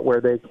schedule that,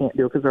 where they can't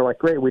do it because they're like,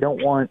 great, we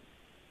don't want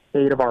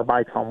 8 of our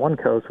bikes on one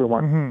coast. We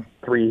want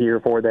 3 here,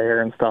 4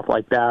 there, and stuff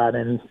like that.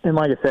 And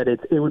like I said,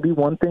 it would be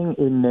one thing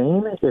in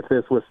name if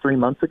this was 3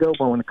 months ago,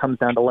 but when it comes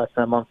down to less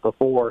than a month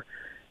before,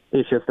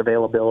 it's just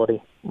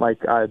availability. Like,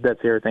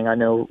 that's the other thing. I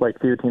know, like,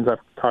 few teams I've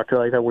talked to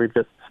like that, we've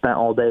just spent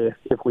all day.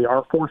 If we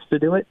are forced to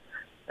do it,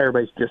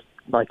 everybody's just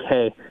like,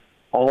 hey,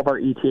 all of our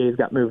ETAs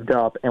got moved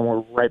up, and we're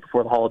right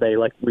before the holiday.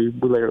 Like, we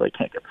literally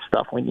can't get the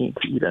stuff we need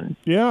to even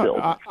build.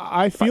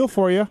 I feel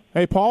for you.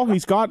 Hey, Paul,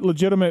 he's got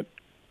legitimate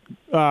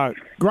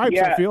gripes.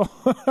 I feel.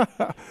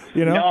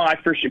 No,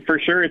 for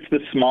sure it's the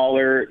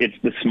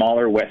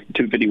smaller West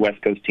 250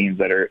 West Coast teams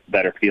that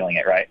are feeling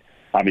it, right?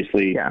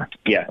 Obviously,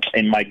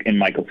 in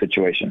Michael's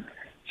situation.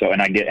 So,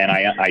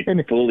 I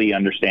fully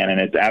understand, and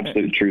it's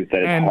absolute truth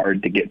that it's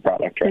hard to get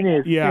product right.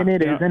 It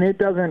is, and it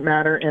doesn't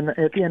matter. And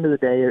at the end of the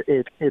day,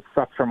 it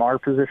sucks from our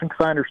position,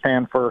 because I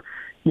understand for,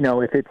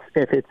 if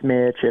it's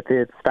Mitch, if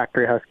it's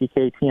Factory Husky,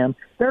 KTM,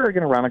 they're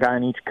going to run a guy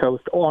on each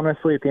coast.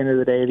 Honestly, at the end of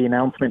the day, the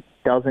announcement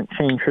doesn't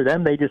change for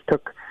them. They just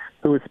took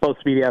who was supposed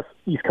to be the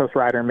East Coast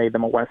rider and made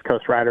them a West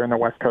Coast rider, and their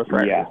West Coast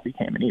rider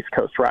became an East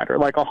Coast rider.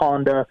 Like a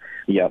Honda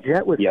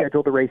Jet was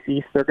scheduled to race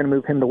East. They're going to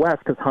move him to West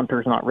because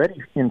Hunter's not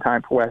ready in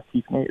time for West.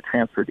 He's going to get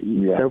transferred to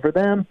East. So for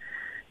them,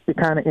 it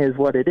kind of is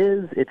what it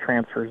is. It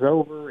transfers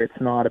over. It's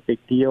not a big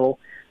deal.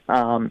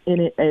 And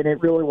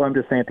it really, what I'm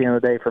just saying at the end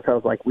of the day for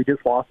fellas, like, we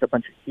just lost a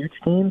bunch of huge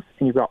teams,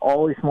 and you've got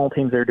all these small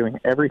teams that are doing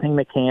everything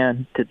they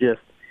can to just,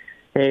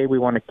 hey, we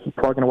want to keep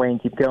plugging away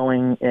and keep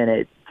going, and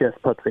it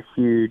just puts a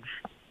huge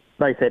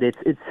like I said,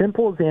 it's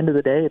simple at the end of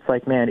the day. It's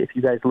like, man, if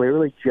you guys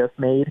literally just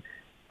made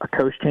a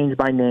coach change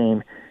by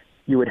name,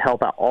 you would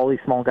help out all these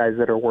small guys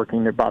that are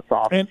working their butts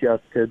off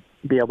just to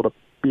be able to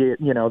be,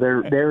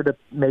 they're there to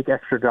make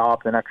extra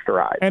jobs and extra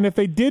rides. And if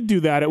they did do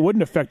that, it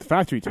wouldn't affect the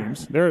factory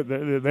teams.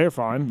 They're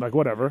fine, like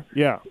whatever.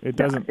 Yeah, it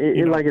doesn't.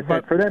 Like I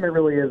said, for them, it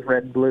really is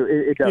red and blue.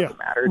 It doesn't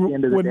matter at the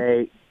end of the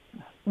day.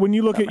 When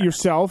you look at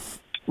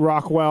yourself,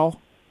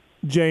 Rockwell,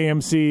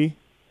 JMC,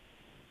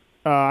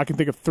 I can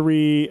think of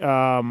 3. There's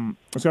got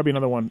to be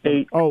another one.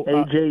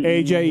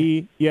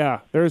 AJE.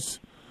 Yeah, there's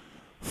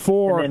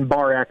 4. And then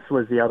Bar X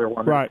was the other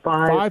one. Right.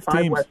 Five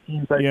teams. West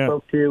teams I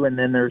spoke to, and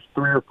then there's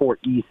 3 or 4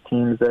 East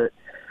teams that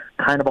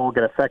kind of all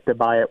get affected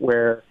by it,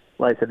 where,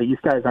 like I said, the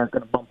East guys aren't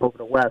going to bump over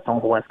to West. All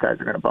the West guys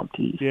are going to bump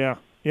to East. Yeah.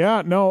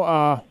 Yeah,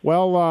 no,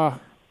 well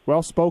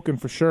spoken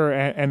for sure,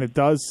 and it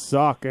does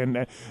suck.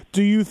 And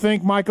do you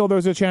think, Michael,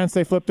 there's a chance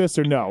they flip this,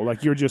 or no?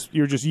 Like you're just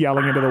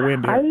yelling into the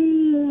wind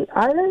here?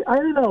 I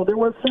don't know. There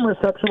was some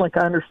reception. Like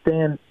I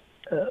understand,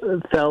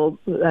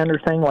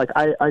 like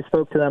I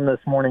spoke to them this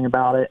morning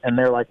about it, and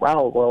they're like,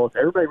 "Wow, well, if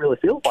everybody really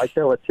feels like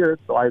that, let's hear it."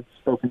 So I've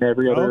spoken to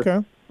every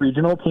other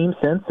regional team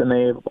since, and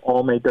they've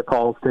all made their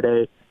calls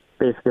today,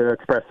 basically to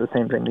express the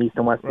same thing, the East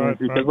and West teams.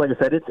 Because, like I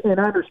said, and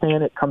I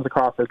understand it comes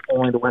across as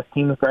only the West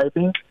teams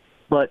griping.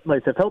 But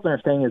like I said, Felt's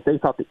understanding is they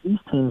thought the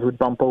East teams would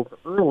bump over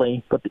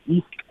early, but the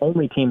East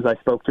only teams I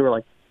spoke to are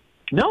like,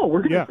 no,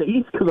 we're going to stay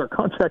East because our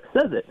contract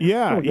says it.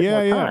 Yeah,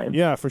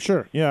 for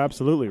sure. Yeah,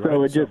 absolutely. Right.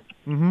 So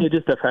it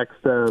just affects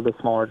the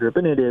smaller group,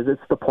 and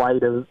it's the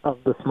plight of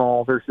the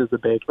small versus the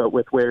big. But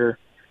with where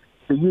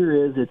the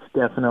year is, it's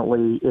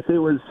definitely if it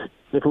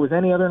was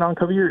any other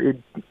non-cover year,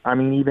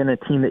 even a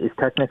team that is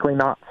technically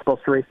not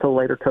supposed to race till the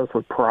later coast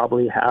would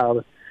probably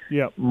have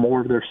more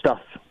of their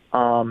stuff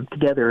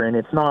together, and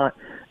it's not.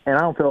 And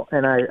I don't feel,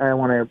 and I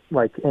want to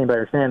like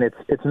anybody understand,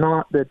 it's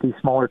not that these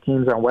smaller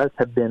teams on West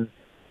have been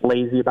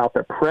lazy about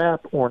their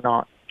prep or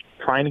not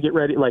trying to get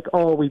ready. Like,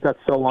 oh, we've got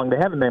so long. They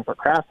haven't been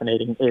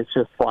procrastinating. It's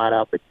just flat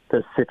out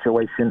the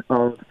situation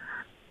of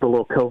the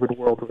little COVID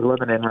world we're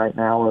living in right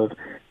now. Of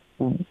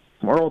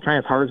we're all trying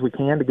as hard as we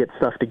can to get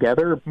stuff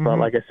together, but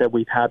like I said,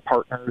 we've had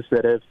partners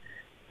that have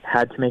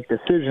had to make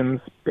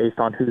decisions based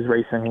on who's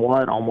racing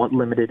what, on what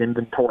limited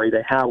inventory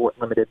they have, what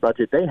limited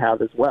budget they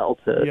have as well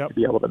to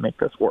be able to make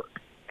this work.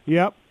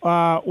 Yep.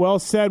 Well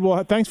said.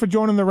 Well, thanks for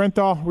joining the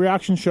Renthal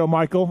Reaction Show,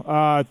 Michael.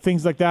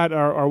 Things like that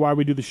are why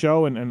we do the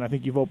show, and I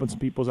think you've opened some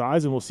people's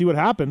eyes, and we'll see what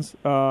happens.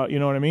 You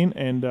know what I mean,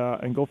 and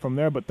go from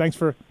there. But thanks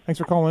for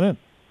calling in.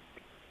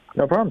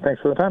 No problem.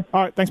 Thanks for the time.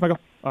 All right. Thanks, Michael.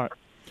 All right.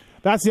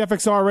 That's the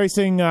FXR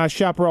Racing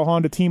Chaparral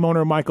Honda team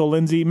owner, Michael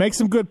Lindsey. Makes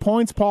some good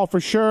points, Paul, for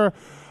sure.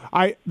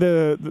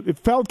 The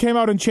Feld came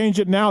out and changed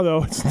it now,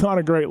 though. It's not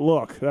a great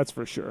look. That's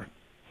for sure.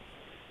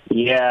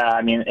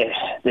 Yeah,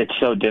 it's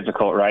so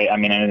difficult, right?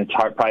 And it's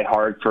probably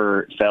hard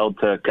for Feld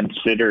to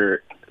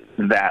consider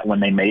that when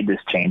they made this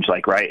change.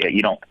 Like, right, they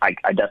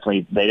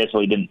definitely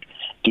didn't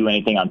do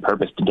anything on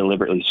purpose to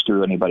deliberately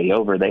screw anybody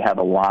over. They have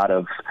a lot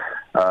of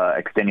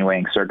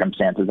extenuating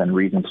circumstances and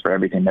reasons for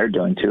everything they're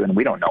doing too, and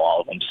we don't know all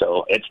of them.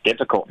 So it's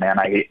difficult, man.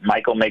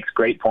 Michael makes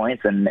great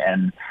points, and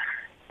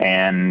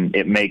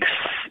it makes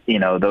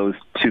those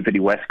 250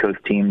 West Coast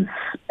teams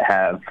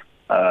have.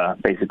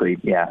 Basically,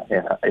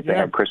 if they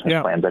have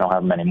Christmas plans, they don't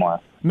have them anymore.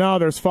 No,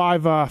 there's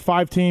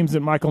five teams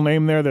that Michael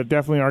named there that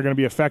definitely are going to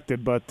be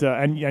affected, but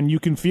and you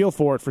can feel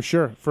for it for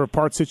sure, for a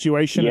part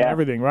situation and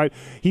everything, right?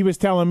 He was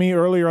telling me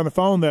earlier on the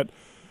phone that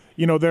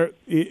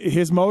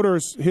his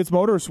motors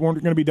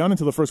weren't going to be done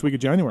until the first week of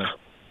January.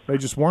 They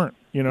just weren't.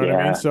 You know what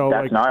I mean? So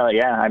that's gnarly.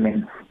 Yeah,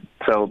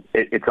 so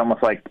it's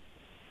almost like.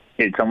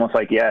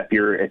 If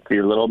you're a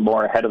little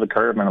more ahead of the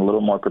curve and a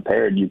little more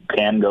prepared, you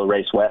can go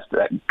race West.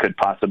 That could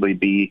possibly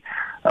be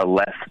a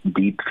less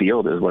deep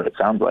field, is what it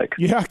sounds like.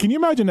 Yeah, can you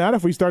imagine that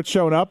if we start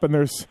showing up and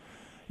there's,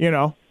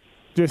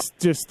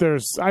 just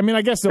there's.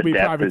 I guess there'll be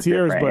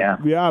privateers,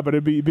 but but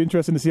it'd be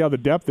interesting to see how the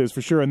depth is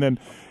for sure. And then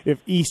if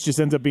East just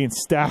ends up being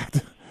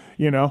stacked,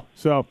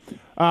 so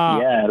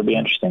it'll be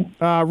interesting.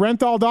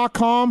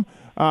 Renthal.com.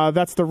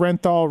 That's the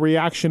Renthal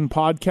Reaction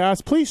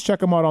Podcast. Please check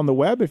them out on the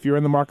web if you're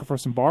in the market for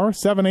some bar.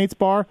 7/8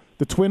 bar,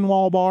 the Twin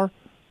Wall bar,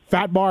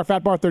 Fat Bar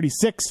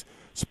 36,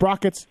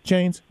 sprockets,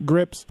 chains,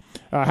 grips,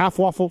 half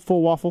waffle,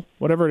 full waffle,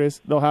 whatever it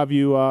is. They'll have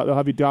you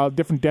dial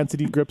different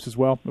density grips as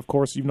well. Of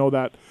course, you know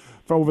that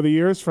for over the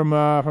years from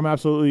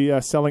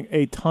absolutely selling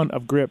a ton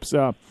of grips.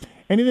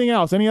 Anything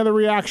else? Any other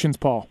reactions,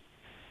 Paul?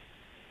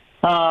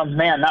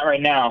 Man, not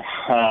right now.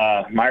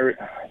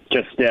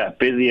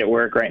 Busy at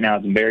work right now.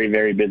 It's a very,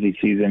 very busy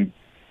season.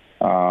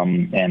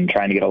 And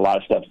trying to get a lot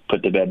of stuff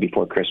put to bed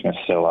before Christmas.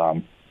 So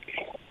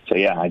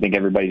I think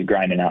everybody's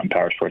grinding out in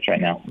power sports right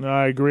now.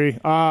 I agree.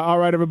 All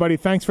right, everybody.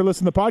 Thanks for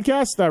listening to the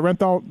podcast.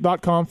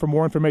 Renthal.com for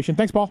more information.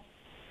 Thanks, Paul.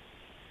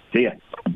 See ya.